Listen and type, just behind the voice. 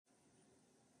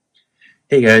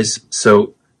Hey guys,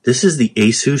 so this is the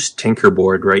Asus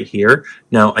Tinkerboard right here.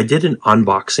 Now, I did an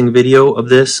unboxing video of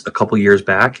this a couple years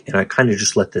back, and I kind of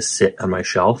just let this sit on my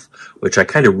shelf, which I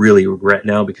kind of really regret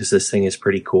now because this thing is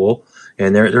pretty cool.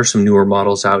 And there's some newer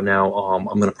models out now. I'm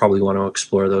going to probably want to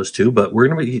explore those too, but we're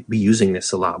going to be using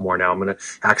this a lot more now. I'm going to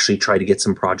actually try to get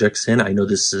some projects in. I know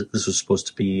this was supposed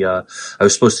to be, I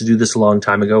was supposed to do this a long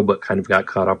time ago, but kind of got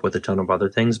caught up with a ton of other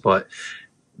things, but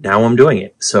now I'm doing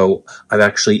it. So I've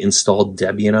actually installed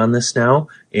Debian on this now,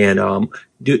 and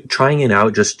trying it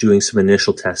out, just doing some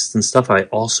initial tests and stuff. I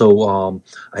also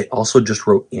just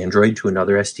wrote Android to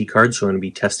another SD card, so I'm going to be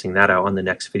testing that out on the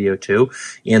next video too.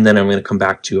 And then I'm going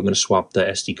to swap the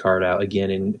SD card out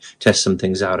again and test some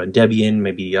things out on Debian.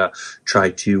 Maybe try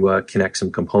to connect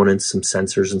some components, some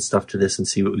sensors and stuff to this, and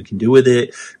see what we can do with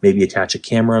it. Maybe attach a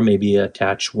camera. Maybe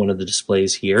attach one of the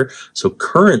displays here. So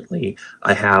currently,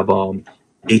 I have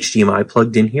HDMI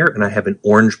plugged in here, and I have an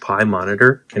Orange Pi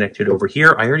monitor connected over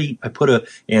here.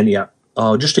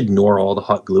 Just ignore all the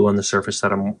hot glue on the surface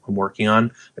that I'm working on.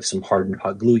 I have some hardened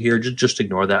hot glue here. Just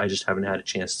ignore that. I just haven't had a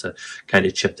chance to kind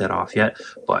of chip that off yet.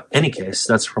 But any case,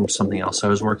 that's from something else I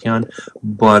was working on.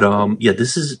 But yeah,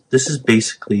 this is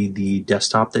basically the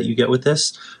desktop that you get with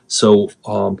this. So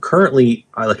currently,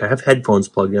 I have headphones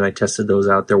plugged in. I tested those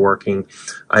out. They're working.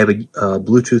 I have a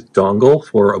Bluetooth dongle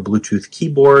for a Bluetooth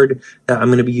keyboard that I'm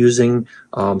going to be using.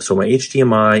 So my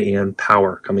HDMI and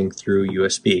power coming through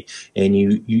USB. And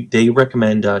they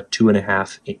recommend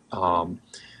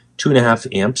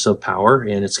 2.5 amps of power,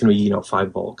 and it's going to be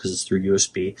 5 volt because it's through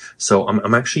USB. So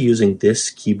I'm actually using this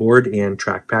keyboard and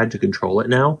trackpad to control it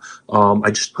now.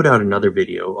 I just put out another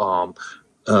video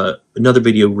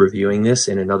reviewing this,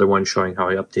 and another one showing how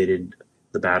I updated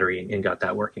the battery and got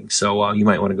that working. So you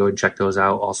might want to go and check those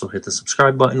out. Also hit the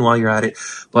subscribe button while you're at it.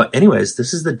 But anyways,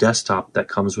 this is the desktop that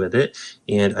comes with it,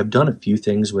 and I've done a few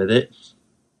things with it.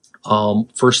 So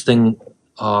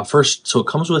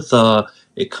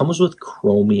it comes with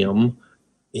Chromium,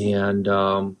 and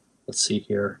let's see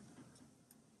here.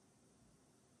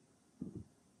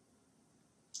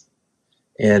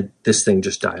 And this thing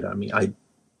just died on me. I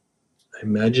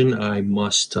imagine I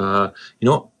must, I'm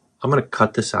going to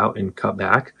cut this out and cut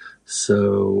back.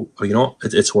 So,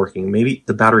 it's working. Maybe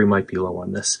the battery might be low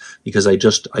on this because I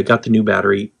got the new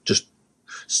battery, just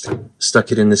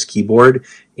stuck it in this keyboard,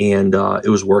 and it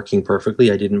was working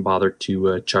perfectly. I didn't bother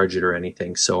to charge it or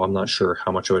anything, so I'm not sure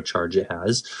how much of a charge it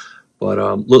has. But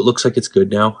looks like it's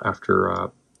good now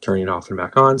after turning it off and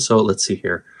back on. So let's see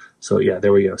here. So yeah,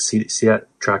 there we go. See that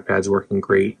trackpad's working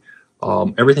great.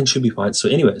 Everything should be fine. So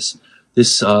anyways,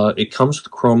 this it comes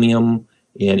with Chromium,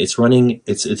 and it's running.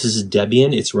 This is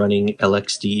Debian. It's running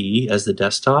LXDE as the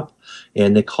desktop,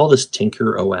 and they call this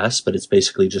TinkerOS, but it's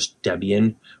basically just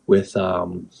Debian with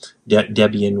LXDE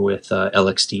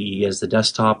as the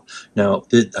desktop. Now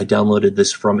I downloaded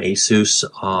this from Asus.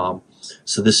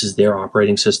 So this is their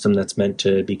operating system that's meant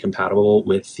to be compatible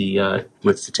with the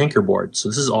Tinkerboard. So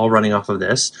this is all running off of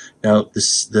this. Now the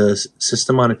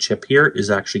system on a chip here is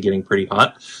actually getting pretty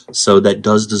hot. So that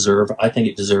does deserve, I think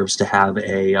it deserves to have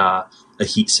a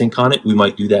heat sink on it. We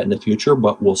might do that in the future,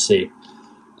 but we'll see.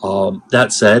 That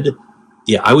said,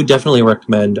 yeah, I would definitely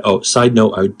recommend, side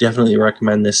note, I would definitely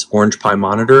recommend this Orange Pi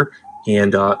monitor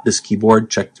and this keyboard.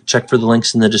 Check for the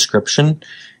links in the description.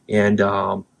 And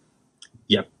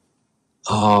yeah.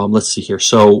 Let's see here.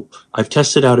 So I've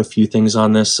tested out a few things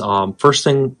on this.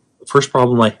 First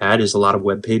problem I had is a lot of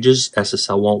web pages.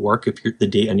 SSL won't work if the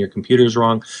date on your computer is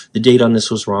wrong. The date on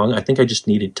this was wrong. I think I just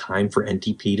needed time for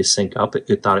NTP to sync up.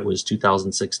 It thought it was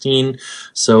 2016.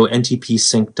 So NTP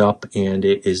synced up, and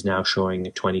it is now showing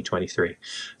 2023.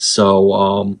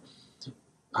 So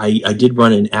I did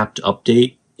run an apt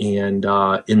update, and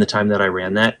in the time that I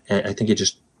ran that, I think it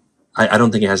just I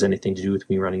don't think it has anything to do with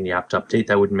me running the apt update.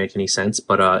 That wouldn't make any sense.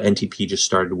 But NTP just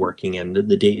started working, and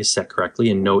the date is set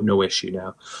correctly, and no issue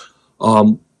now.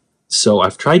 So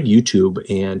I've tried YouTube,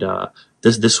 and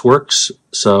this works.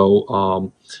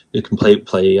 So you can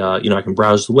play. I can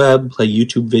browse the web, play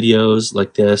YouTube videos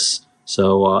like this.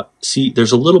 So see,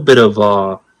 there's a little bit of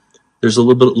of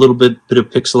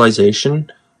pixelization,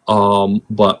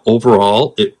 but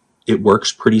overall it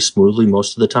works pretty smoothly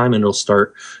most of the time, and I'll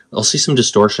see some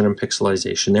distortion and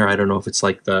pixelization there. I don't know if it's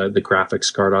like the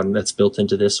graphics card that's built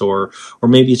into this, or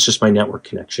maybe it's just my network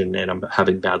connection and I'm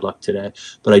having bad luck today.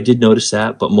 But I did notice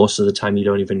that, but most of the time you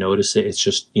don't even notice it. It's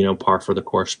just, par for the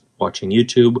course watching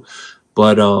YouTube.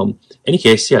 But any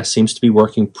case, yeah, seems to be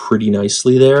working pretty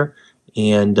nicely there.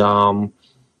 And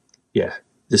yeah,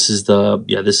 this is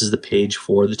the page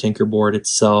for the Tinkerboard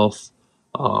itself.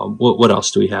 What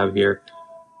else do we have here?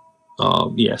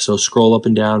 Yeah, so scroll up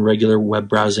and down, regular web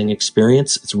browsing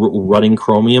experience. It's running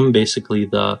Chromium, basically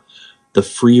the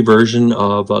free version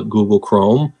of Google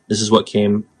Chrome. This is what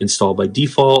came installed by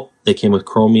default. They came with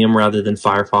Chromium rather than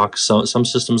Firefox. Some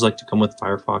systems like to come with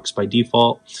Firefox by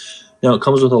default. Now, it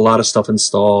comes with a lot of stuff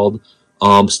installed.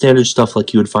 Standard stuff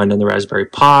like you would find on the Raspberry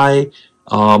Pi.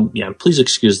 Yeah, please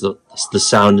excuse the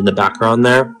sound in the background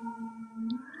there.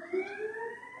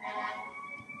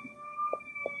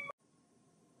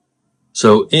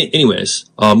 So anyways,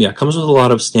 yeah, it comes with a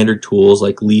lot of standard tools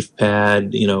like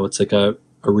LeafPad. You know, it's like a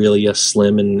really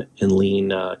slim and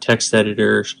lean text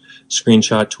editor,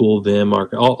 screenshot tool, Vim,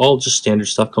 all just standard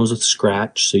stuff. Comes with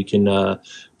Scratch, so you can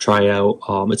try out.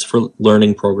 It's for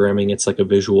learning programming. It's like a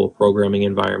visual programming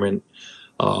environment.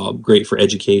 Great for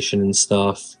education and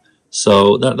stuff.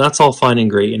 So that's all fine and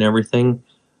great and everything.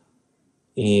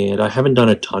 And I haven't done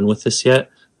a ton with this yet.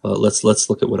 Let's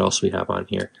look at what else we have on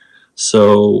here.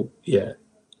 So yeah,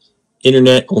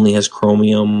 Internet only has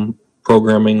Chromium,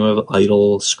 programming with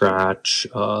idle, Scratch,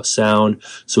 sound.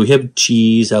 So we have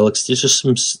Cheese, LXDE, just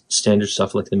some standard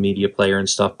stuff like the media player and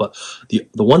stuff. But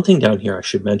the one thing down here I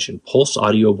should mention, Pulse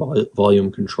Audio Volume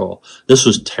Control. This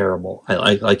was terrible.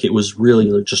 Like it was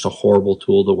really just a horrible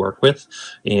tool to work with,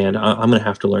 and I'm going to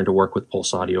have to learn to work with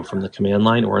Pulse Audio from the command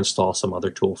line or install some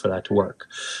other tool for that to work.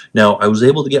 Now, I was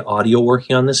able to get audio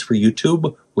working on this for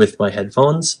YouTube with my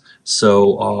headphones.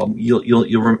 So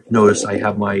you'll notice I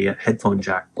have my headphone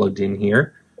jack plugged in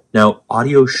here. Now,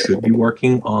 audio should be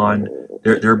working on,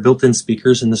 there are built-in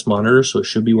speakers in this monitor, so it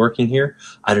should be working here.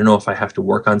 I don't know if I have to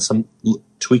work on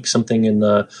tweak something in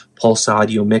the Pulse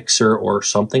Audio mixer or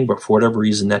something, but for whatever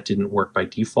reason that didn't work by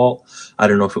default. I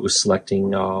don't know if it was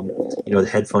selecting the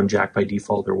headphone jack by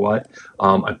default or what.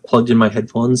 I plugged in my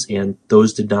headphones and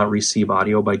those did not receive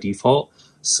audio by default.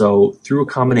 So through a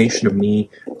combination of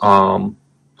me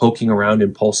poking around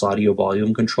in Pulse Audio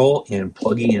Volume Control and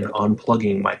plugging and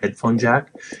unplugging my headphone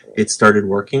jack, it started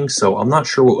working. So I'm not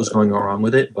sure what was going wrong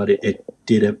with it, but it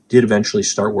did eventually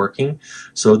start working.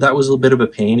 So that was a bit of a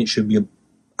pain. It should be,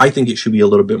 I think it should be a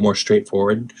little bit more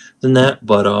straightforward than that.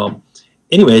 But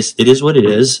anyways, it is what it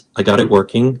is. I got it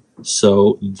working,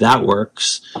 so that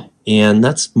works. And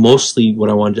that's mostly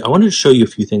what I wanted to do. I wanted to show you a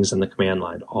few things on the command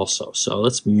line also. So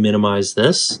let's minimize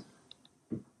this.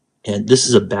 And this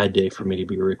is a bad day for me to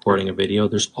be recording a video.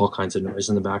 There's all kinds of noise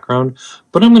in the background.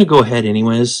 But I'm going to go ahead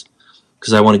anyways,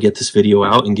 because I want to get this video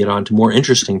out and get on to more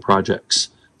interesting projects.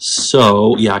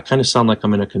 So, yeah, I kind of sound like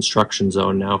I'm in a construction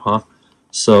zone now, huh?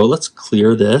 So let's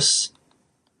clear this.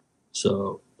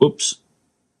 So, oops.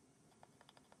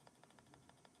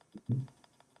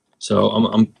 So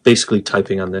I'm basically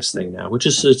typing on this thing now, which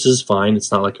is fine.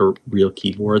 It's not like a real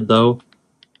keyboard though.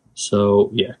 So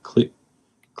yeah,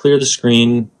 clear the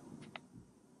screen.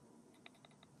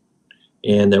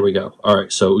 And there we go. All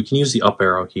right, so we can use the up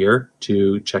arrow here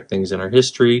to check things in our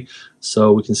history.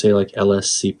 So we can say like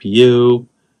ls CPU,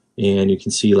 and you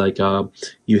can see like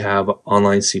you have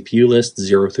online CPU list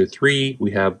 0 through 3.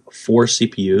 We have 4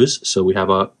 CPUs, so we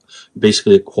have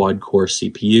basically a quad core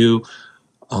CPU,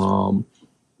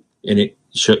 and it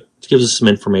gives us some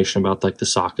information about like the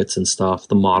sockets and stuff,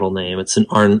 the model name. It's an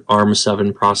ARM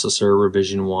 7 processor,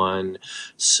 revision 1.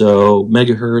 So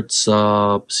megahertz,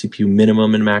 CPU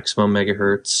minimum and maximum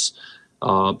megahertz,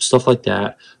 stuff like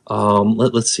that.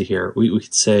 Let's see here. We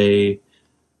could say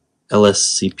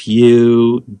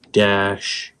LSCPU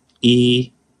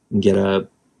 -E and get a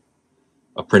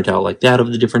printout like that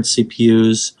of the different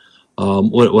CPUs.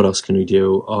 What else can we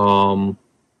do?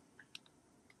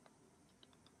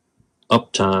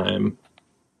 Uptime.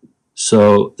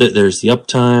 So there's the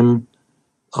uptime.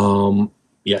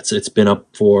 Yeah, it's been up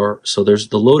for, so there's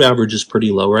the load average is pretty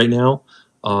low right now.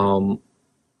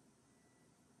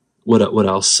 What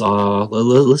else?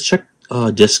 Let's check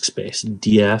disk space.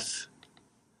 df-h,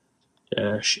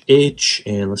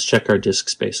 and let's check our disk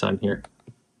space on here.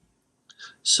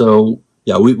 So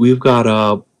yeah, we've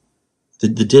got the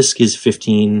disk is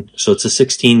 15, so it's a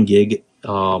 16 gig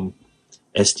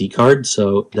SD card,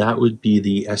 so that would be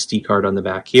the SD card on the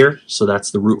back here. So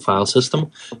that's the root file system,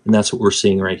 and that's what we're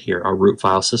seeing right here, our root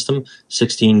file system,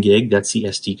 16 gig, that's the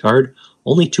SD card.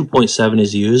 Only 2.7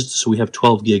 is used, so we have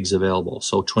 12 gigs available,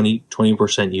 so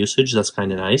 20% usage. That's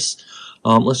kind of nice.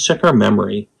 Let's check our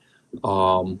memory.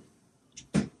 And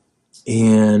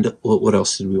what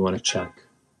else did we want to check?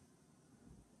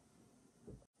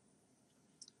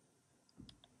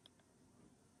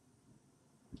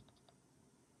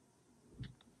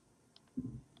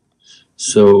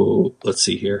 So let's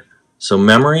see here. So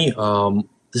memory,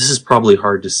 this is probably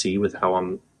hard to see with how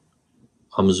I'm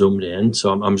zoomed in.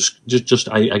 So I'm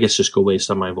I guess just go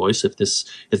based on my voice if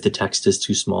the text is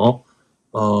too small.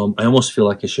 I almost feel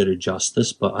like I should adjust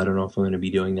this, but I don't know if I'm going to be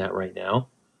doing that right now.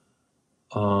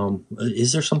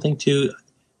 Is there something to?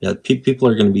 Yeah, people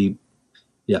are going to be.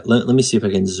 Yeah, let me see if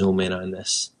I can zoom in on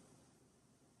this.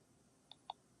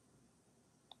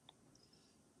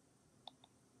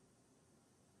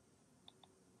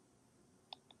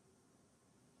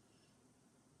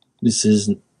 This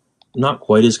is not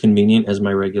quite as convenient as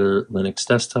my regular Linux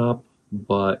desktop,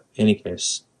 but in any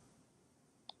case.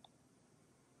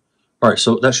 All right,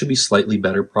 so that should be slightly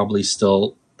better. Probably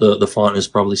still, the font is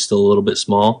probably still a little bit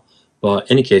small, but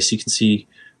in any case, you can see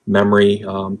memory.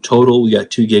 Total, we got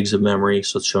 2 gigs of memory,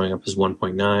 so it's showing up as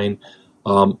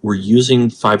 1.9. We're using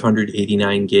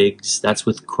 589 gigs. That's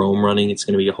with Chrome running. It's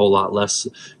going to be a whole lot less.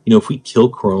 You know, if we kill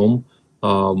Chrome,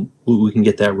 we can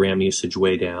get that RAM usage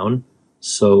way down.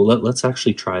 So let's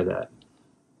actually try that.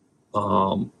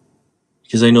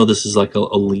 Because I know this is like a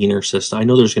leaner system. I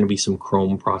know there's going to be some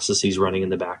Chrome processes running in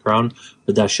the background,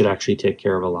 but that should actually take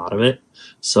care of a lot of it.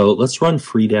 So let's run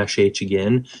free-h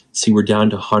again. See, we're down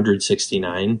to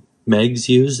 169 megs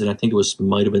used, and I think it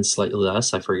might have been slightly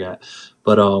less. I forget,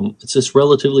 but it's just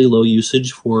relatively low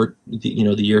usage for the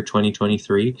year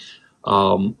 2023.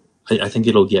 I think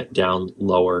it'll get down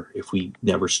lower if we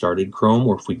never started Chrome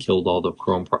or if we killed all the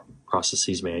Chrome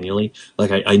processes manually.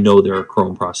 Like I know there are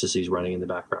Chrome processes running in the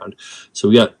background. So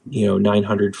we got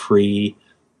 900 free.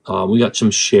 We got some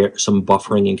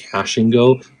buffering and caching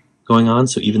going on.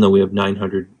 So even though we have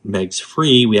 900 megs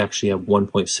free, we actually have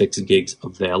 1.6 gigs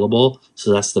available.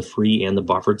 So that's the free and the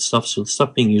buffered stuff. So the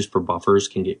stuff being used for buffers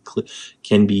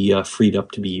can be freed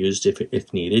up to be used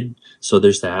if needed. So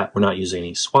there's that. We're not using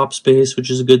any swap space, which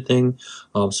is a good thing.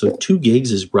 So 2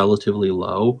 gigs is relatively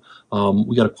low.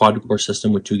 We got a quad-core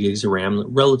system with 2 gigs of RAM,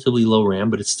 relatively low RAM,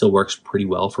 but it still works pretty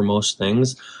well for most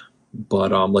things.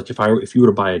 But like if you were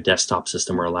to buy a desktop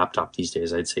system or a laptop these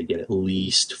days, I'd say get at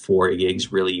least 4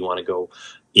 gigs. Really, you want to go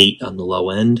 8 on the low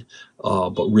end,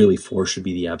 but really 4 should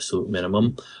be the absolute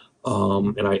minimum.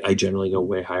 And I generally go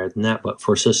way higher than that. But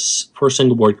for a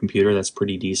single board computer, that's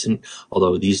pretty decent.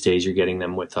 Although these days you're getting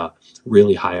them with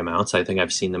really high amounts. I think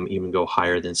I've seen them even go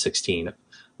higher than 16.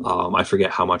 I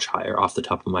forget how much higher off the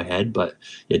top of my head, but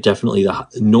yeah, definitely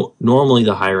normally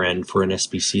the higher end for an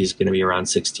SBC is going to be around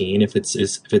 16 if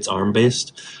it's ARM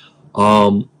based.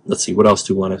 Let's see, what else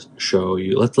do we want to show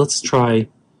you? Let's try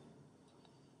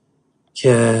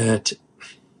cat.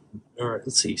 All right,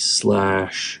 let's see,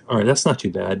 slash. All right, that's not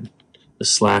too bad. The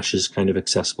slash is kind of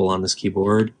accessible on this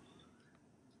keyboard.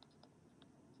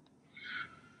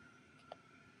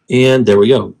 And there we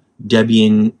go.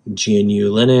 Debian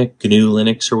GNU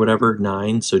Linux or whatever,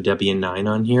 9, so Debian 9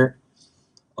 on here.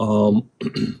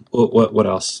 What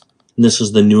else? And this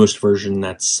is the newest version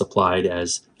that's supplied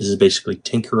this is basically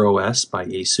TinkerOS by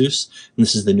Asus, and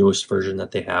this is the newest version that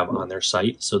they have on their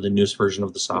site. So the newest version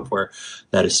of the software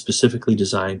that is specifically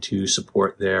designed to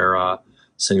support their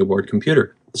single board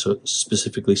computer. So it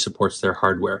specifically supports their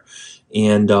hardware.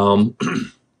 And a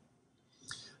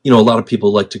lot of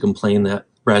people like to complain that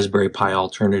Raspberry Pi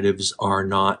alternatives are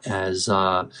not as,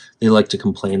 they like to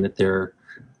complain that they're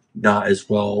not as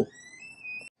well,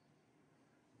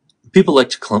 people like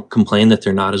to complain that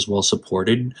they're not as well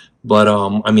supported, but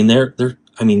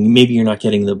maybe you're not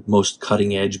getting the most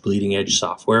cutting edge, bleeding edge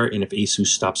software, and if Asus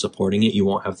stops supporting it, you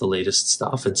won't have the latest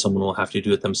stuff and someone will have to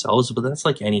do it themselves, but that's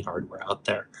like any hardware out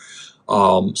there.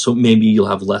 So maybe you'll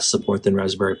have less support than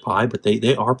Raspberry Pi, but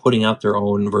they are putting out their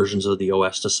own versions of the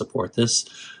OS to support this.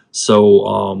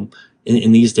 So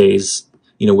in these days,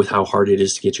 with how hard it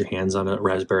is to get your hands on a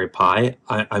Raspberry Pi,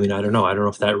 I don't know. I don't know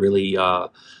if that really.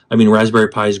 Raspberry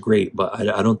Pi is great, but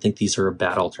I don't think these are a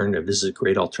bad alternative. This is a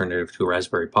great alternative to a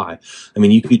Raspberry Pi.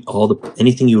 You could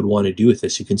anything you would want to do with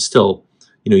this, you can still.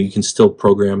 You can still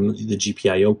program the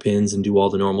GPIO pins and do all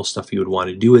the normal stuff you would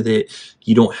want to do with it.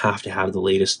 You don't have to have the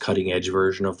latest cutting edge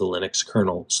version of the Linux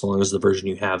kernel, so long as the version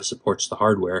you have supports the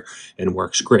hardware and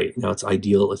works great. Now,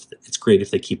 it's great if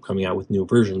they keep coming out with new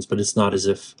versions, but it's not as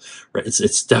if,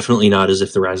 it's definitely not as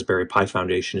if the Raspberry Pi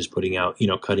Foundation is putting out,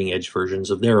 cutting edge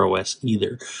versions of their OS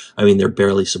either. They're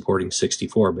barely supporting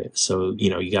 64-bit, so,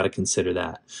 you got to consider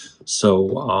that.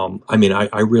 So,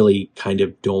 I really kind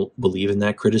of don't believe in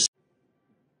that criticism.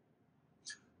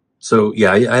 So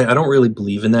yeah, I don't really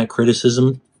believe in that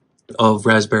criticism of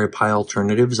Raspberry Pi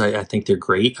alternatives. I think they're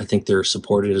great. I think they're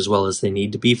supported as well as they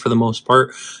need to be for the most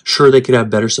part. Sure, they could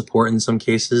have better support in some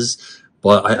cases,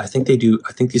 but I think they do.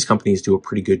 I think these companies do a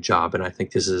pretty good job, and I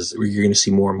think you're going to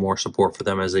see more and more support for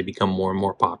them as they become more and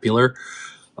more popular.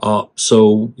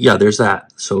 So yeah, there's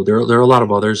that. So there are a lot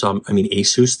of others.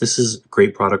 Asus, this is a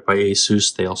great product by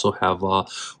Asus. They also have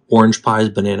orange pies,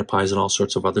 banana pies, and all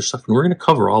sorts of other stuff. And we're going to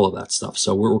cover all of that stuff.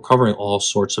 So we're covering all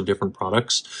sorts of different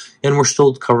products, and we're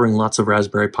still covering lots of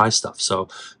Raspberry Pi stuff. So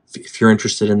if you're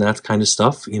interested in that kind of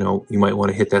stuff, you might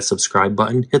want to hit that subscribe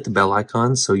button, hit the bell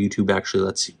icon, so YouTube actually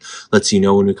lets you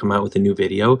know when we come out with a new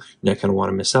video. You're not going to want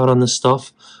to miss out on this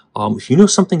stuff. If you know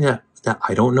something that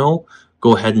I don't know,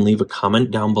 go ahead and leave a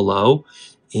comment down below.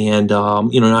 And,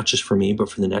 not just for me, but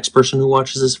for the next person who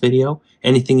watches this video,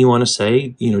 anything you want to say,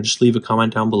 just leave a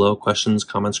comment down below. Questions,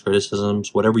 comments,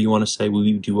 criticisms, whatever you want to say,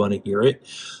 we do want to hear it.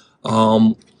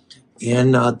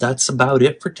 That's about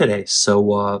it for today.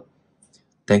 So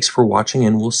thanks for watching,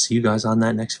 and we'll see you guys on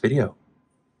that next video.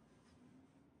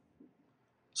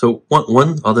 So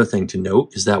one other thing to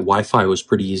note is that Wi-Fi was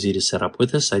pretty easy to set up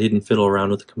with this. I didn't fiddle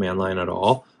around with the command line at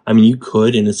all. I mean, you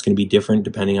could, and it's going to be different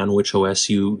depending on which OS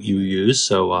you use.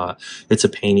 So it's a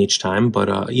pain each time,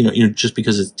 but just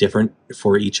because it's different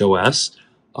for each OS,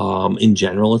 in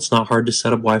general, it's not hard to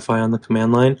set up Wi-Fi on the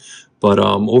command line. But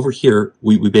over here,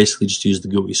 we basically just used the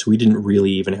GUI, so we didn't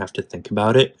really even have to think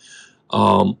about it.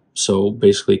 So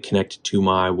basically connected to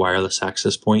my wireless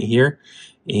access point here,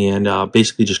 and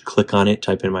basically just click on it,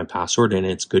 type in my password, and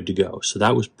it's good to go. So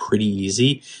that was pretty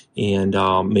easy, and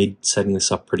made setting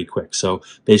this up pretty quick. So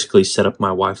basically set up my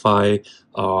Wi-Fi,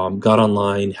 got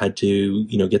online, had to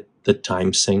get the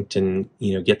time synced, and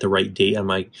get the right date on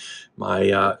my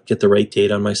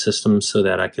system so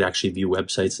that I could actually view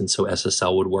websites, and so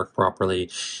SSL would work properly.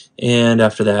 And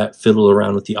after that, fiddle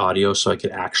around with the audio so I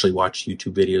could actually watch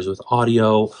YouTube videos with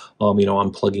audio.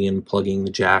 Unplugging and plugging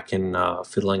the jack, and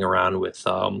fiddling around with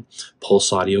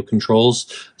pulse audio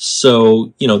controls.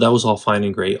 So that was all fine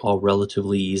and great, all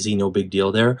relatively easy, no big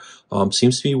deal there.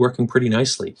 Seems to be working pretty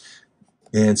nicely,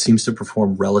 and seems to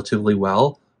perform relatively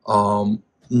well.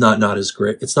 Not as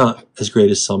great. It's not as great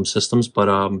as some systems, but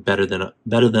better than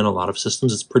a lot of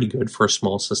systems. It's pretty good for a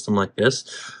small system like this.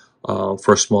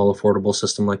 For a small, affordable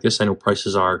system like this. I know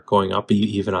prices are going up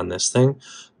even on this thing,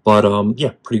 but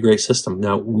yeah, pretty great system.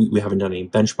 Now we haven't done any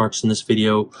benchmarks in this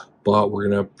video, but we're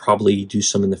gonna probably do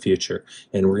some in the future,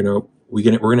 and we're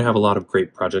gonna have a lot of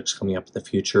great projects coming up in the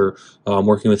future,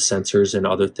 working with sensors and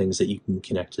other things that you can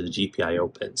connect to the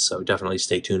GPIO pins. So definitely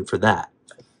stay tuned for that.